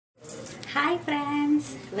Hi friends,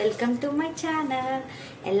 welcome to my channel.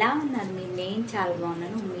 ఎలా ఉన్నారు మీరు? నేను చాలా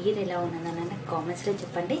బాగున్నాను. మీరు ఎలా ఉన్నారని నాకు కామెంట్స్లో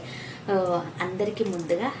చెప్పండి. అందరికీ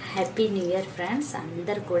ముందుగా హ్యాపీ న్యూ ఇయర్ ఫ్రెండ్స్.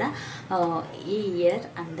 అందరు కూడా ఈ ఇయర్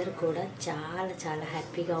అందరు కూడా చాలా చాలా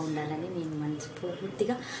హ్యాపీగా ఉండాలని నేను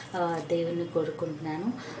మనస్ఫూర్తిగా దేవుని కోరుకుంటున్నాను.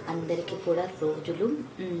 అందరికీ కూడా రోజులు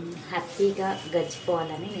హ్యాపీగా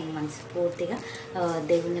గడిచిపోవాలని నేను మనస్ఫూర్తిగా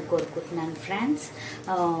దేవుని కోరుకుంటున్నాను ఫ్రెండ్స్.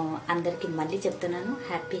 అందరికీ మళ్ళీ చెప్తున్నాను,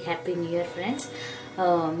 హ్యాపీ న్యూ ఇయర్ ఫ్రెండ్స్.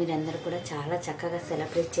 మీరందరూ కూడా చాలా చక్కగా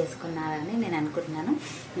సెలబ్రేట్ చేసుకున్నారని నేను అనుకుంటున్నాను.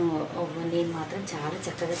 నేను మాత్రం చాలా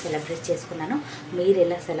చక్కగా సెలబ్రేట్ చేసుకున్నాను. మీరు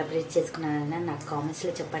ఎలా సెలబ్రేట్ చేసుకున్నారని నాకు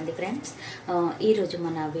కామెంట్స్లో చెప్పండి ఫ్రెండ్స్. ఈరోజు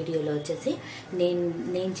మన వీడియోలో వచ్చేసి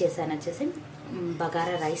నేను చేశాను వచ్చేసి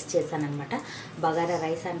బగారా రైస్ చేశానమాట. బగారా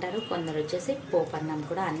రైస్ అంటారు, కొందరు వచ్చేసి పోపన్నం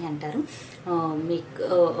కూడా అని అంటారు. మీకు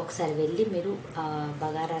ఒకసారి వెళ్ళి మీరు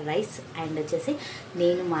బగారా రైస్ అండ్ వచ్చేసి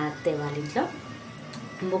నేను మా అత్తయ్య వాళ్ళ ఇంట్లో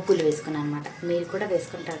ముగ్గులు వేసుకున్నాను అనమాట. మీరు కూడా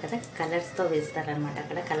వేసుకుంటారు కదా, కలర్స్తో వేస్తారనమాట.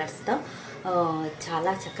 అక్కడ కలర్స్తో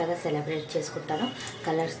చాలా చక్కగా సెలబ్రేట్ చేసుకుంటాను.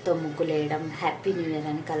 కలర్స్తో ముగ్గులు వేయడం, హ్యాపీ న్యూ ఇయర్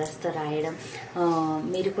అని కలర్స్తో రాయడం,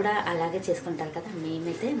 మీరు కూడా అలాగే చేసుకుంటారు కదా.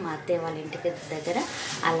 మేమైతే మా అత్తయ్య వాళ్ళ ఇంటికి దగ్గర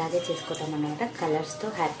అలాగే చేసుకుంటాం అన్నమాట. కలర్స్తో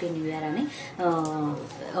హ్యాపీ న్యూ ఇయర్ అని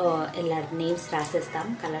ఇలా నేమ్స్ రాసేస్తాం,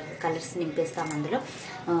 కలర్స్ నింపేస్తాం అందులో.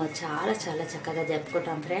 చాలా చాలా చక్కగా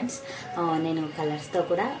జరుపుకుంటాం ఫ్రెండ్స్. నేను కలర్స్తో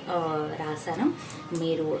కూడా రాశాను,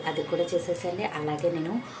 మీరు అది కూడా చేసేసండి. అలాగే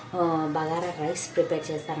నేను బగారా రైస్ ప్రిపేర్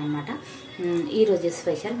చేస్తానన్నమాట. ఈరోజు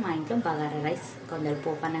స్పెషల్ మా ఇంట్లో బగారా రైస్, కొందరు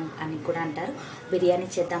పోపన్నం అని కూడా అంటారు. బిర్యానీ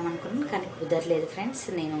చేద్దాం అనుకున్నాను కానీ కుదరలేదు ఫ్రెండ్స్.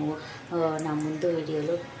 నేను నా ముందు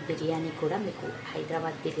వీడియోలో బిర్యానీ కూడా మీకు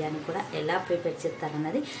హైదరాబాద్ బిర్యానీ కూడా ఎలా ప్రిపేర్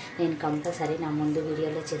చేస్తారన్నది నేను కంపల్సరీ నా ముందు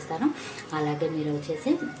వీడియోలో చేస్తాను. అలాగే మీరు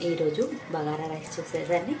వచ్చేసి ఈరోజు బగారా రైస్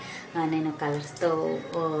చూసేసండి. నేను కలర్స్తో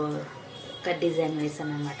ఒక డిజైన్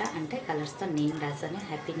వేసాను అనమాట. అంటే కలర్స్తో నేమ్ రాసాను,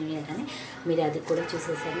 హ్యాపీ న్యూ ఇయర్ అని. మీరు అది కూడా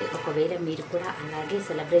చూసేసండి. ఒకవేళ మీరు కూడా అలాగే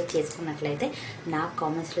సెలబ్రేట్ చేసుకున్నట్లయితే నాకు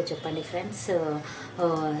కామెంట్స్లో చెప్పండి ఫ్రెండ్స్.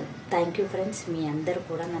 Thank you friends. మీ అందరూ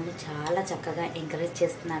కూడా నన్ను చాలా చక్కగా ఎంకరేజ్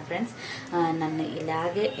చేస్తున్నారు ఫ్రెండ్స్. నన్ను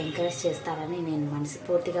ఇలాగే ఎంకరేజ్ చేస్తారని నేను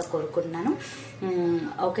మనస్ఫూర్తిగా కోరుకుంటున్నాను.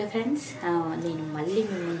 ఓకే ఫ్రెండ్స్, నేను మళ్ళీ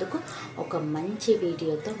మీ ముందుకు ఒక మంచి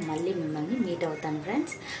వీడియోతో మళ్ళీ మిమ్మల్ని మీట్ అవుతాను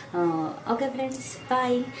ఫ్రెండ్స్. Okay friends,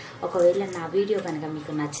 bye. ఒకవేళ నా వీడియో కనుక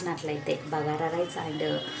మీకు నచ్చినట్లయితే, bagara rice and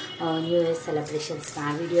new year celebrations నా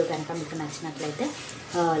వీడియో కనుక మీకు నచ్చినట్లయితే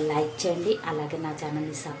లైక్ చేయండి. అలాగే నా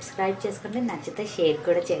ఛానల్ని సబ్స్క్రైబ్ చేసుకోండి. నచ్చితే షేర్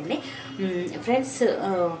కూడా చేయండి ఫ్రెండ్స్.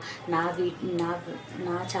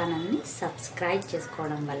 నా ఛానల్ని సబ్స్క్రైబ్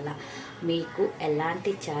చేసుకోవడం వల్ల మీకు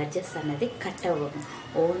ఎలాంటి ఛార్జెస్ అనేది కట్ అవ్వవు.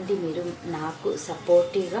 ఓన్లీ మీరు నాకు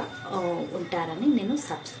సపోర్టివ్గా ఉంటారని నేను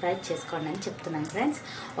సబ్స్క్రైబ్ చేసుకోండి అని చెప్తున్నాను ఫ్రెండ్స్.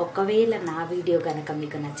 ఒకవేళ నా వీడియో కనుక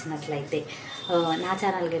మీకు నచ్చినట్లయితే, నా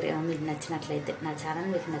ఛానల్ మీకు నచ్చినట్లయితే, నా ఛానల్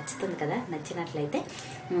మీకు నచ్చుతుంది కదా, నచ్చినట్లయితే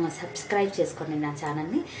సబ్స్క్రైబ్ చేసుకోండి నా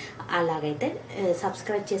ఛానల్ని. అలాగైతే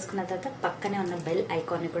సబ్స్క్రైబ్ చేసుకున్న తర్వాత పక్కనే ఉన్న బెల్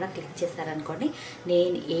ఐకాన్ని కూడా క్లిక్ చేశారనుకోండి,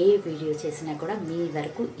 నేను ఏ వీడియో చేసినా కూడా మీ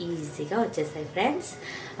వరకు ఈజీగా వచ్చేస్తాయి ఫ్రెండ్స్.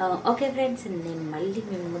 ఓకే ఫ్రెండ్స్, నేను మళ్ళీ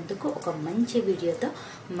మీ ముందుకు ఒక మంచి వీడియోతో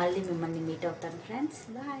మళ్ళీ మిమ్మల్ని మీట్ అవుతాను ఫ్రెండ్స్.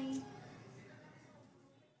 బాయ్.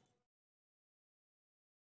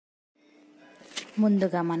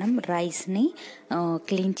 ముందుగా మనం రైస్ని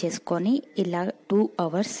క్లీన్ చేసుకొని ఇలా 2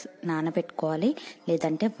 hours నానబెట్టుకోవాలి,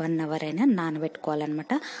 లేదంటే 1 hour అయినా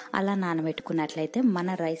నానబెట్టుకోవాలన్నమాట. అలా నానబెట్టుకున్నట్లయితే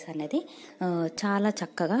మన రైస్ అనేది చాలా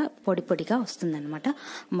చక్కగా పొడి పొడిగా వస్తుందన్నమాట.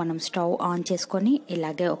 మనం స్టవ్ ఆన్ చేసుకొని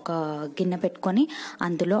ఇలాగే ఒక గిన్నె పెట్టుకొని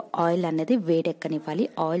అందులో ఆయిల్ అనేది వేడెక్కనివ్వాలి.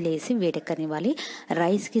 ఆయిల్ వేసి వేడెక్కనివ్వాలి.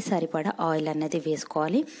 రైస్కి సరిపడా ఆయిల్ అనేది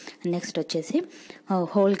వేసుకోవాలి. నెక్స్ట్ వచ్చేసి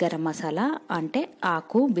హోల్ గరం మసాలా అంటే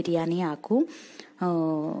ఆకు, బిర్యానీ ఆకు,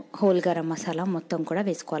 హోల్ గరం మసాలా మొత్తం కూడా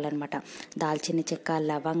వేసుకోవాలన్నమాట. దాల్చిన చెక్క,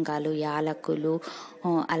 లవంగాలు, యాలకులు,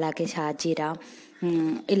 అలాగే షాజీరా,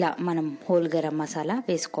 ఇలా మనం హోల్ గరం మసాలా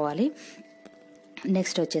వేసుకోవాలి.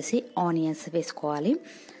 నెక్స్ట్ వచ్చేసి ఆనియన్స్ వేసుకోవాలి.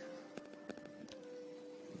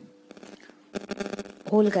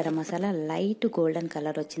 Whole garam masala light golden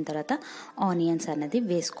colour వచ్చిన తర్వాత ఆనియన్స్ అనేది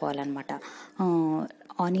వేసుకోవాలన్నమాట.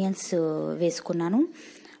 ఆనియన్స్ వేసుకున్నాను.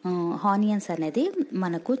 ఆనియన్స్ అనేది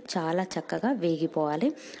మనకు చాలా చక్కగా వేగిపోవాలి.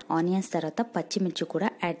 ఆనియన్స్ తర్వాత పచ్చిమిర్చి కూడా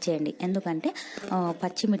యాడ్ చేయండి. ఎందుకంటే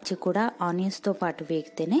పచ్చిమిర్చి కూడా ఆనియన్స్తో పాటు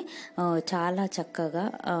వేగితేనే చాలా చక్కగా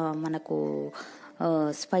మనకు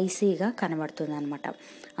స్పైసీగా కనబడుతుంది అనమాట.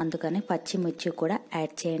 అందుకని పచ్చిమిర్చి కూడా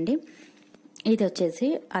యాడ్ చేయండి. ఇది వచ్చేసి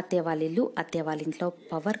అత్తయ్య వాళ్ళ ఇల్లు. అత్తయ్య వాళ్ళ ఇంట్లో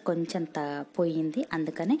పవర్ కొంచెం పోయింది,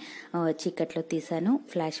 అందుకనే చీకట్లో తీసాను,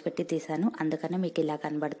 ఫ్లాష్ పెట్టి తీసాను. అందుకనే మీకు ఇలా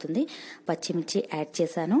కనబడుతుంది. పచ్చిమిర్చి యాడ్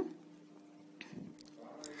చేశాను.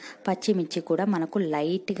 పచ్చిమిర్చి కూడా మనకు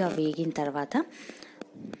లైట్గా వేగిన తర్వాత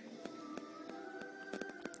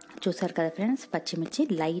చూసారు కదా ఫ్రెండ్స్, పచ్చిమిర్చి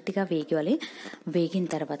లైట్గా వేగిన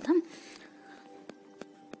తర్వాత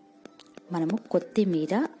మనము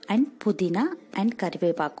కొత్తిమీర అండ్ పుదీనా అండ్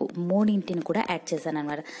కరివేపాకు మూడింటిని కూడా యాడ్ చేశాను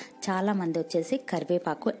అనమాట. చాలామంది వచ్చేసి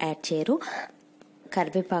కరివేపాకు యాడ్ చేయరు.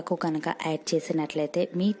 కరివేపాకు కనుక యాడ్ చేసినట్లయితే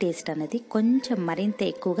మీ టేస్ట్ అనేది కొంచెం మరింత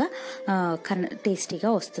ఎక్కువగా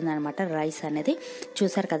టేస్టీగా వస్తుంది అనమాట రైస్ అనేది.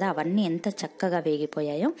 చూసారు కదా అవన్నీ ఎంత చక్కగా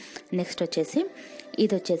వేగిపోయాయో. నెక్స్ట్ వచ్చేసి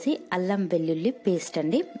ఇది వచ్చేసి అల్లం వెల్లుల్లి పేస్ట్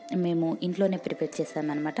అండి. మేము ఇంట్లోనే ప్రిపేర్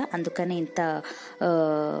చేసామన్నమాట, అందుకని ఇంత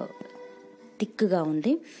థిక్గా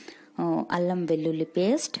ఉంది. అల్లం వెల్లుల్లి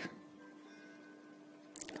పేస్ట్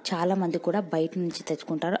చాలామంది కూడా బయట నుంచి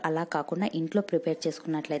తెచ్చుకుంటారు. అలా కాకుండా ఇంట్లో ప్రిపేర్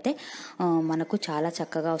చేసుకున్నట్లయితే మనకు చాలా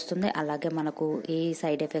చక్కగా వస్తుంది. అలాగే మనకు ఏ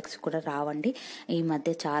సైడ్ ఎఫెక్ట్స్ కూడా రావండి. ఈ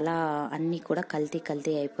మధ్య చాలా అన్నీ కూడా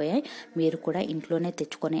కల్తీ అయిపోయాయి. మీరు కూడా ఇంట్లోనే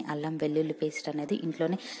తెచ్చుకొని అల్లం వెల్లుల్లి పేస్ట్ అనేది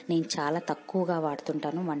ఇంట్లోనే, నేను చాలా తక్కువగా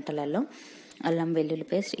వాడుతుంటాను వంటలలో. అల్లం వెల్లుల్లి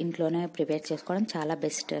పేస్ట్ ఇంట్లోనే ప్రిపేర్ చేసుకోవడం చాలా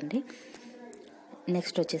బెస్ట్ అండి.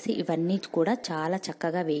 నెక్స్ట్ వచ్చేసి ఇవన్నీ కూడా చాలా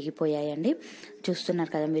చక్కగా వేగిపోయాయండి.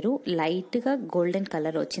 చూస్తున్నారు కదా మీరు, లైట్గా గోల్డెన్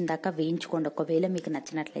కలర్ వచ్చిందాకా వేయించుకోండి. ఒకవేళ మీకు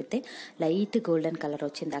నచ్చినట్లయితే లైట్ గోల్డెన్ కలర్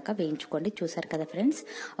వచ్చిందాకా వేయించుకోండి. చూసారు కదా ఫ్రెండ్స్,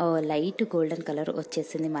 లైట్ గోల్డెన్ కలర్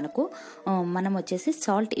వచ్చేసింది మనకు. మనం వచ్చేసి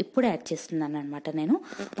సాల్ట్ ఇప్పుడు యాడ్ చేస్తున్నాను అనమాట. నేను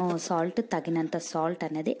సాల్ట్ తగినంత సాల్ట్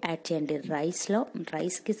అనేది యాడ్ చేయండి.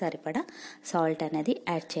 రైస్కి సరిపడా సాల్ట్ అనేది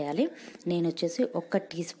యాడ్ చేయాలి. నేను వచ్చేసి 1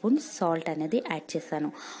 టీ స్పూన్ సాల్ట్ అనేది యాడ్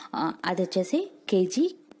చేశాను. అది వచ్చేసి కేజీ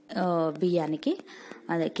బియ్యానికి,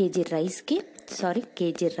 అదే కేజీ రైస్కి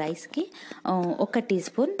 1 టీ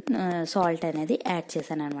స్పూన్ సాల్ట్ అనేది యాడ్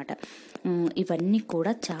చేశాను అనమాట. ఇవన్నీ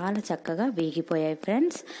కూడా చాలా చక్కగా వేగిపోయాయి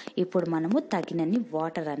ఫ్రెండ్స్. ఇప్పుడు మనము తగినన్ని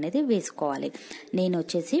వాటర్ అనేది వేసుకోవాలి. నేను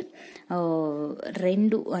వచ్చేసి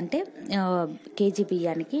 2 అంటే కేజీ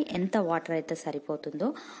బియ్యానికి ఎంత వాటర్ అయితే సరిపోతుందో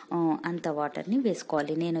అంత వాటర్ని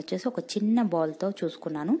వేసుకోవాలి. నేను వచ్చేసి ఒక చిన్న బౌల్తో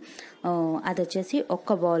చూసుకున్నాను. అది వచ్చేసి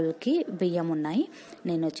 1 బౌల్కి బియ్యం ఉన్నాయి.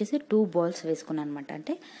 నేను వచ్చేసి 2 బౌల్స్ వేసుకున్నాను అనమాట.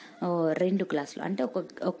 అంటే 2 గ్లాసులు, అంటే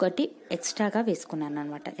ఒకటి ఎక్స్ట్రాగా వేసుకున్నాను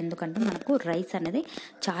అనమాట. ఎందుకంటే మనకు రైస్ అనేది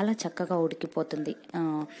చాలా చక్కగా ఉడికిపోతుంది.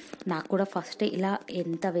 నాకు కూడా ఫస్ట్ ఇలా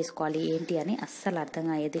ఎంత వేసుకోవాలి ఏంటి అని అస్సలు అర్థం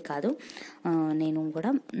అయ్యేది కాదు. నేను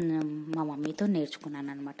కూడా మా మమ్మీతో నేర్చుకున్నాను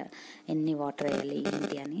అనమాట, ఎన్ని వాటర్ వేయాలి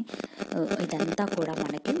ఏంటి అని. ఇదంతా కూడా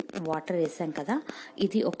మనకి వాటర్ వేసాం కదా,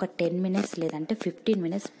 ఇది ఒక 10 మినిట్స్ లేదంటే 15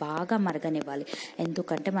 మినిట్స్ బాగా మరగనివ్వాలి.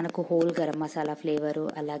 ఎందుకంటే మనకు హోల్ గరం మసాలా ఫ్లేవరు,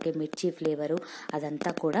 అలాగే మిర్చి ఫ్లేవరు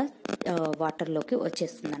అదంతా కూడా వాటర్లోకి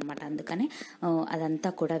వచ్చేస్తుంది అనమాట. అందుకని అదంతా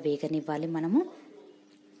కూడా వేగనివ్వాలి మనము.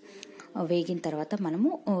 వేగిన తర్వాత మనము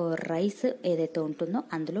రైస్ ఏదైతే ఉంటుందో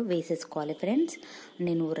అందులో వేసేసుకోవాలి ఫ్రెండ్స్.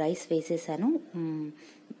 నేను రైస్ వేసేసాను.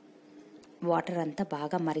 వాటర్ అంతా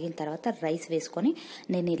బాగా మరిగిన తర్వాత రైస్ వేసుకొని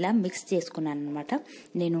నేను ఇలా మిక్స్ చేసుకున్నాను అనమాట.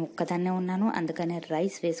 నేను ఒక్కదాన్నే ఉన్నాను, అందుకనే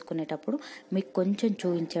రైస్ వేసుకునేటప్పుడు మీకు కొంచెం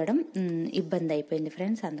చూపించడం ఇబ్బంది అయిపోయింది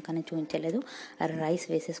ఫ్రెండ్స్, అందుకని చూపించలేదు. రైస్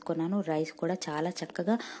వేసేసుకున్నాను. రైస్ కూడా చాలా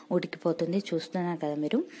చక్కగా ఉడికిపోతుంది. చూస్తున్నారు కదా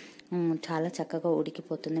మీరు, చాలా చక్కగా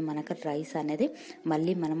ఉడికిపోతుంది మనకు రైస్ అనేది.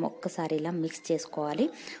 మళ్ళీ మనం ఒక్కసారి ఇలా మిక్స్ చేసుకోవాలి.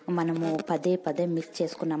 మనము పదే మిక్స్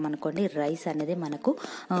చేసుకున్నాం అనుకోండి, రైస్ అనేది మనకు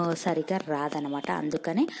సరిగా రాదనమాట.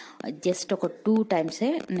 అందుకని జస్ట్ ఒక 2 టైమ్సే,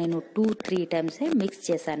 నేను 2-3 టైమ్సే మిక్స్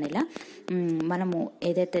చేశాను ఇలా. మనము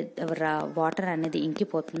ఏదైతే వాటర్ అనేది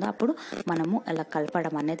ఇంకిపోతుందో అప్పుడు మనము అలా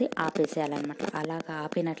కలపడం అనేది ఆపేసేయాలన్నమాట. అలాగా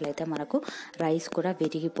ఆపినట్లయితే మనకు రైస్ కూడా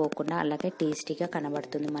విరిగిపోకుండా అలాగే టేస్టీగా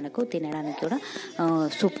కనబడుతుంది. మనకు తినడానికి కూడా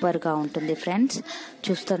సూపర్గా ఉంటుంది ఫ్రెండ్స్.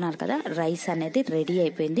 చూస్తున్నారు కదా, రైస్ అనేది రెడీ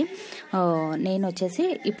అయిపోయింది. నేను వచ్చేసి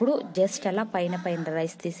ఇప్పుడు జస్ట్ అలా పైన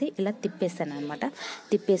రైస్ తీసి ఇలా తిప్పేస్తాను అనమాట.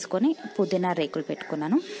 తిప్పేసుకొని పుదీనా రేకులు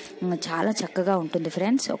పెట్టుకున్నాను. చాలా చక్కగా ఉంటుంది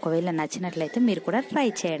ఫ్రెండ్స్. ఒకవేళ నచ్చినట్లయితే మీరు కూడా ట్రై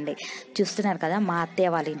చేయండి. చూస్తున్నారు కదా, మా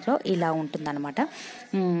అత్తయ్య వాళ్ళ ఇంట్లో ఇలా ఉంటుందన్నమాట.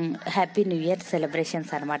 హ్యాపీ న్యూ ఇయర్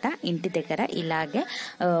సెలబ్రేషన్స్ అనమాట. ఇంటి దగ్గర ఇలాగే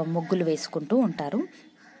ముగ్గులు వేసుకుంటూ ఉంటారు.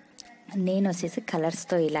 నేను వచ్చేసి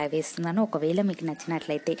కలర్స్తో ఇలా వేస్తున్నాను. ఒకవేళ మీకు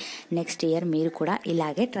నచ్చినట్లయితే నెక్స్ట్ ఇయర్ మీరు కూడా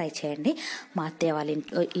ఇలాగే ట్రై చేయండి. మా అత్తయ్య వాళ్ళ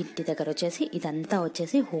ఇంటి దగ్గర వచ్చేసి ఇదంతా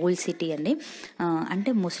వచ్చేసి హోల్ సిటీ అండి.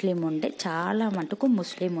 అంటే చాలా మటుకు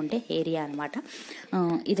ముస్లిం ఉండే ఏరియా అనమాట.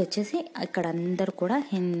 ఇది వచ్చేసి ఇక్కడ అందరు కూడా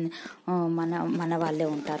మన వాళ్ళే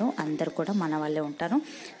ఉంటారు. అందరు కూడా మన వాళ్ళే ఉంటారు.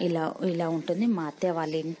 ఇలా ఉంటుంది. మా అత్తయ్య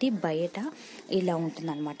వాళ్ళ ఇంటి బయట ఇలా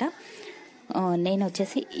ఉంటుంది అనమాట. నేను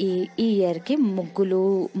వచ్చేసి ఈ ఇయర్కి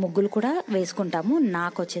ముగ్గులు కూడా వేసుకుంటాము.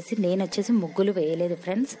 నేను వచ్చేసి ముగ్గులు వేయలేదు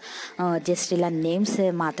ఫ్రెండ్స్. జస్ట్ ఇలా నేమ్స్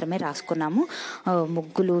మాత్రమే రాసుకున్నాము.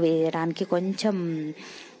 ముగ్గులు వేయడానికి కొంచెం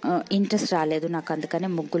ఇంట్రెస్ట్ రాలేదు నాకు, అందుకనే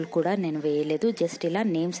ముగ్గులు కూడా నేను వేయలేదు. జస్ట్ ఇలా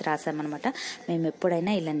నేమ్స్ రాసామన్నమాట. మేము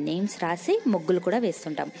ఎప్పుడైనా ఇలా నేమ్స్ రాసి ముగ్గులు కూడా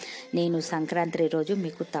వేస్తుంటాం. నేను సంక్రాంతి రోజు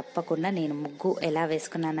మీకు తప్పకుండా నేను ముగ్గు ఎలా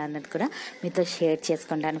వేసుకున్నాను అన్నది కూడా మీతో షేర్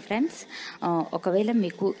చేసుకుంటాను ఫ్రెండ్స్. ఒకవేళ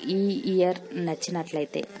మీకు ఈ ఇయర్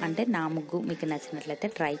నచ్చినట్లయితే, అంటే నా ముగ్గు మీకు నచ్చినట్లయితే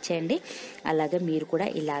ట్రై చేయండి. అలాగే మీరు కూడా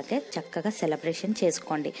ఇలాగే చక్కగా సెలబ్రేషన్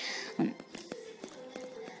చేసుకోండి.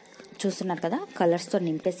 చూస్తున్నారు కదా, కలర్స్తో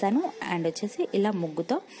నింపేశాను. అండ్ వచ్చేసి ఇలా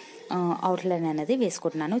ముగ్గుతో అవుట్లైన్ అనేది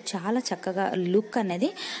వేసుకుంటున్నాను. చాలా చక్కగా లుక్ అనేది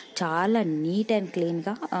చాలా నీట్ అండ్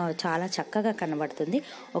క్లీన్గా చాలా చక్కగా కనబడుతుంది.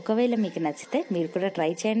 ఒకవేళ మీకు నచ్చితే మీరు కూడా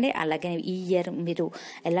ట్రై చేయండి. అలాగే ఈ ఇయర్ మీరు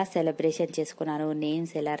ఎలా సెలబ్రేషన్ చేసుకున్నారు,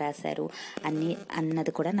 నేమ్స్ ఎలా రాశారు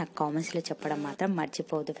అన్నది కూడా నాకు కామెంట్స్లో చెప్పడం మాత్రం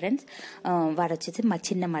మర్చిపోవద్దు ఫ్రెండ్స్. వాడు వచ్చేసి మా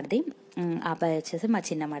చిన్న మరిది, అబ్బాయి వచ్చేసి మా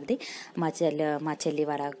చిన్న మరిది, మా చెల్లి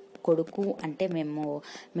వాడ కొడుకు. అంటే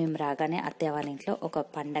మేము రాగానే అత్తయ్య వాళ్ళ ఇంట్లో ఒక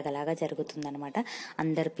పండగలాగా జరుగుతుందనమాట.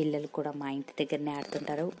 అందరు పిల్లలు కూడా మా ఇంటి దగ్గరనే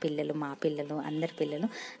ఆడుతుంటారు. మా పిల్లలు అందరి పిల్లలు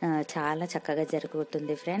చాలా చక్కగా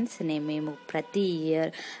జరుగుతుంది ఫ్రెండ్స్. మేము ప్రతి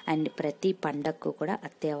ఇయర్ అండ్ ప్రతి పండగకు కూడా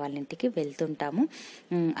అత్తయ్య వాళ్ళ ఇంటికి వెళ్తుంటాము.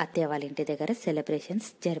 అత్తయ్య వాళ్ళ ఇంటి దగ్గర సెలబ్రేషన్స్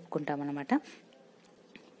జరుపుకుంటాం అనమాట.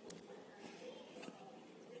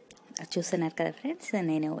 చూస్తున్నారు కదా ఫ్రెండ్స్,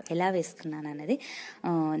 నేను ఎలా వేస్తున్నాను అన్నది.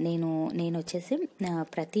 నేను వచ్చేసి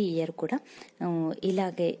ప్రతి ఇయర్ కూడా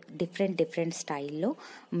ఇలాగే డిఫరెంట్ స్టైల్లో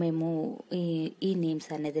మేము ఈ నేమ్స్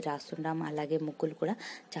అనేది రాస్తుంటాం. అలాగే ముగ్గులు కూడా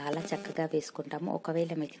చాలా చక్కగా వేసుకుంటాము.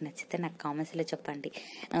 ఒకవేళ మీకు నచ్చితే నాకు కామెంట్స్లో చెప్పండి.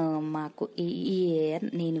 మాకు ఈ ఇయర్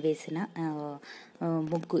నేను వేసిన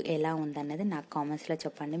ముగ్గు ఎలా ఉందన్నది నాకు కామెంట్స్లో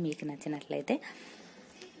చెప్పండి మీకు నచ్చినట్లయితే.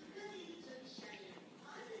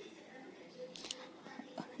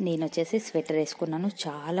 నేను వచ్చేసి స్వెటర్ వేసుకున్నాను.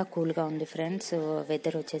 చాలా కూల్గా ఉంది ఫ్రెండ్స్.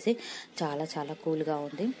 వెదర్ వచ్చేసి చాలా కూల్గా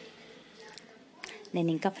ఉంది. నేను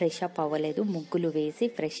ఇంకా ఫ్రెష్ అప్ అవ్వలేదు. ముగ్గులు వేసి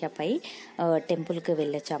ఫ్రెష్ అప్ అయ్యి టెంపుల్కి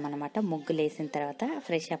వెళ్ళొచ్చామన్నమాట. ముగ్గులు వేసిన తర్వాత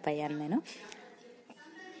ఫ్రెష్ అప్ అయ్యాను.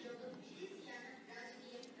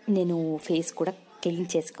 నేను ఫేస్ కూడా క్లీన్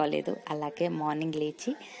చేసుకోలేదు. అలాగే మార్నింగ్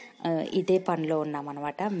లేచి ఇదే పనిలో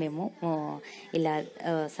ఉన్నామన్నమాట. మేము ఇలా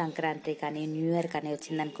సంక్రాంతి కానీ న్యూ ఇయర్ కానీ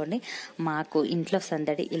వచ్చిందనుకోండి, మాకు ఇంట్లో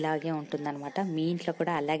సందడి ఇలాగే ఉంటుందన్నమాట. మీ ఇంట్లో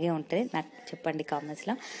కూడా అలాగే ఉంటుంది నాకు చెప్పండి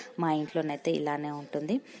కామెంట్స్లో. మా ఇంట్లోనైతే ఇలానే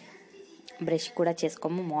ఉంటుంది. బ్రష్ కూడా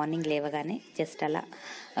చేసుకోము. మార్నింగ్ లేవగానే జస్ట్ అలా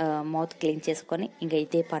మౌత్ క్లీన్ చేసుకొని ఇంకా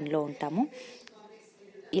ఇదే పనిలో ఉంటాము.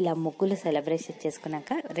 ఇలా ముగ్గులు సెలబ్రేషన్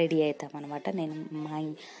చేసుకున్నాక రెడీ అవుతాం అనమాట. నేను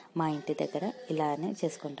మా ఇంటి దగ్గర ఇలానే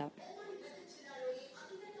చేసుకుంటాం.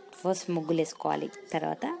 ఫస్ట్ ముగ్గులు వేసుకోవాలి,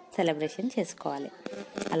 తర్వాత సెలబ్రేషన్ చేసుకోవాలి.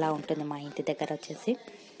 అలా ఉంటుంది మా ఇంటి దగ్గర వచ్చేసి.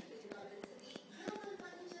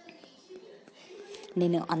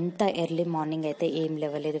 నేను అంత ఎర్లీ మార్నింగ్ అయితే ఏం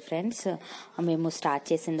లేవలేదు ఫ్రెండ్స్. మేము స్టార్ట్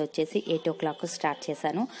చేసింది వచ్చేసి 8 o'clock స్టార్ట్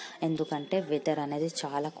చేశాను. ఎందుకంటే వెదర్ అనేది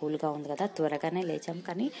చాలా కూల్గా ఉంది కదా, త్వరగానే లేచాం.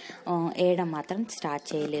 కానీ వేయడం మాత్రం స్టార్ట్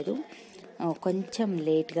చేయలేదు. కొంచెం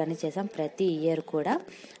లేట్గానే చేసాం. ప్రతి ఇయర్ కూడా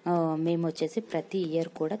మేము వచ్చేసి ప్రతి ఇయర్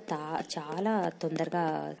కూడా చాలా తొందరగా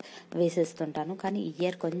వేసేస్తుంటాను. కానీ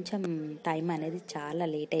ఇయర్ కొంచెం టైం అనేది చాలా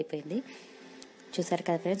లేట్ అయిపోయింది. చూసారు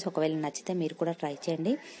కదా ఫ్రెండ్స్. ఒకవేళ నచ్చితే మీరు కూడా ట్రై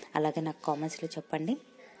చేయండి. అలాగే నాకు కామెంట్స్లో చెప్పండి.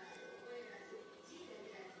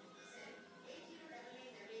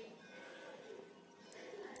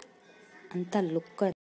 అంత లుక్